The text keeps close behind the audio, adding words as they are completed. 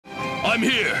I'm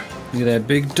here. Look at that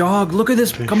big dog. Look at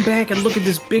this. Come back and look at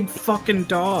this big fucking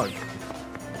dog.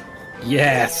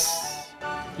 Yes.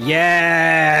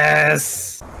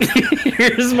 Yes.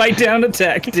 Here's my down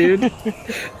attack, dude.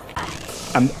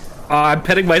 I'm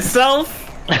petting myself.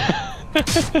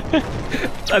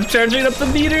 I'm charging up the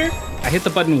meter. I hit the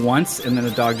button once, and then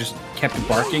the dog just kept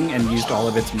barking and used all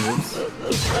of its moves.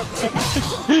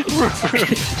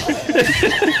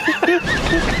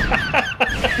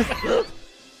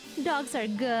 Dogs are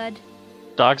good.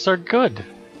 Dogs are good.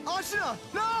 Ashina,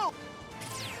 no!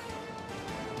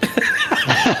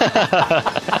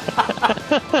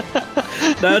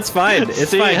 No, it's fine. It's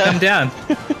See fine. ya. Come down.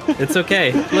 It's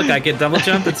okay. Look, I can double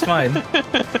jump. It's fine.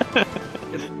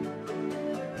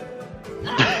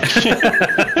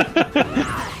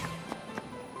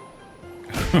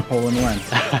 Hole in one.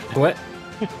 What?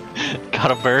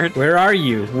 Got a bird? Where are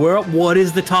you? What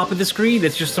is the top of the screen?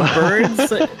 It's just some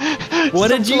birds? What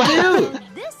did you do?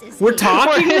 We're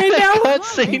talking right now?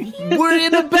 We're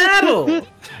in a battle!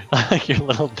 I like your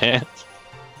little dance.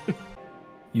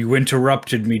 You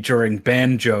interrupted me during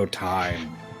banjo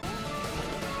time.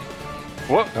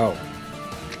 What? Oh.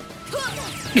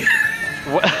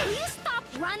 What? Will you stop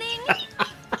running?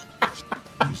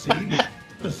 You see,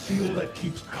 the seal that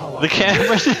keeps Co-op. The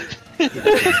camera.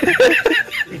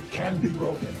 It can be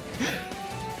broken.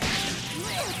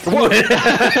 What?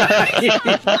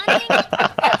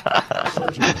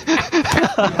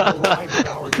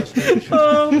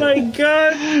 Oh my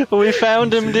god! We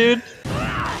found him, dude.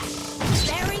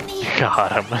 Bury me.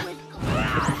 Got him.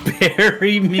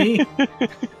 Bury me?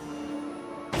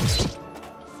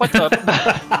 What's up?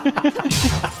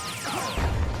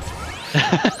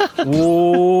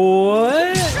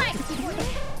 What?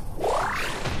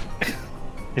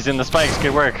 He's in the spikes.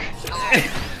 Good work.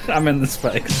 I'm in the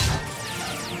spikes.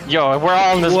 Yo, we're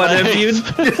all in the What spikes. have you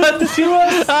done to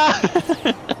us?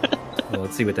 Well,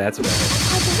 let's see what that's about.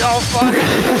 Oh fuck!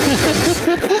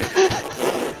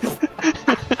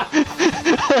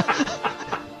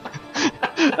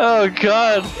 Oh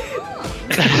god!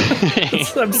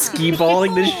 I'm ski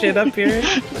balling this shit up here.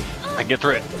 I get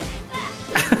through it.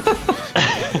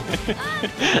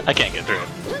 I can't get through it.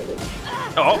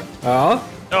 Oh! Oh?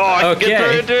 Oh, I can get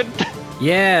Okay. through it, dude!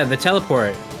 Yeah, the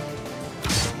teleport.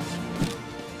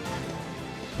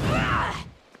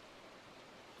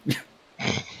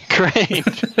 Great!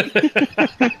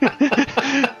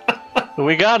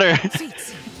 We got her!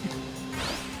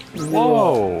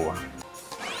 Whoa!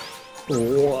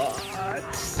 What?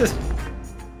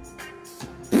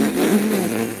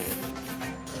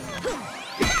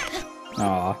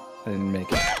 Aw, I didn't make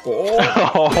it.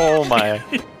 Oh my!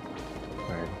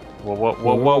 Whoa, whoa,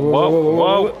 whoa, whoa, whoa,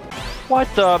 whoa! What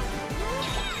the?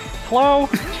 Hello?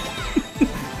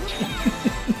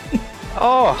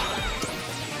 Oh!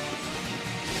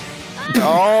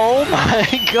 Oh my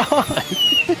god!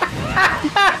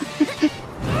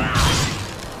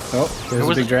 Oh, there's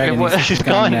a big dragon. He's He's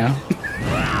gone. gone now.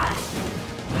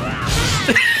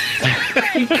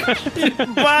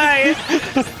 Bye!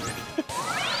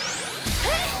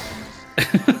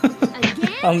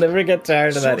 I'll never get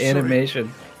tired of that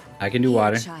animation. I can do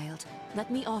water. Child,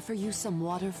 let me offer you some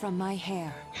water from my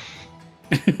hair.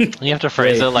 You have to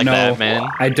phrase it like no, that, man.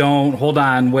 I don't. Hold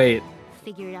on, wait.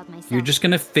 Figure it out myself. You're just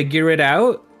gonna figure it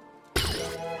out?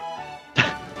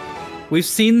 We've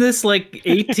seen this like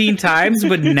 18 times,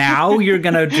 but now you're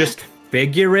gonna just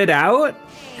figure it out?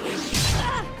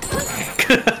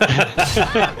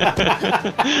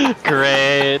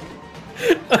 Great.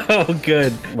 Oh,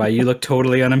 good. Wow, you look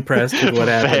totally unimpressed with what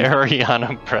happened. Very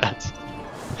unimpressed.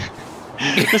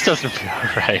 This doesn't feel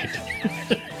right.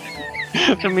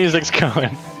 The music's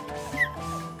going.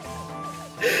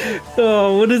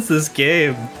 Oh, what is this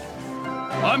game?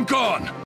 I'm gone.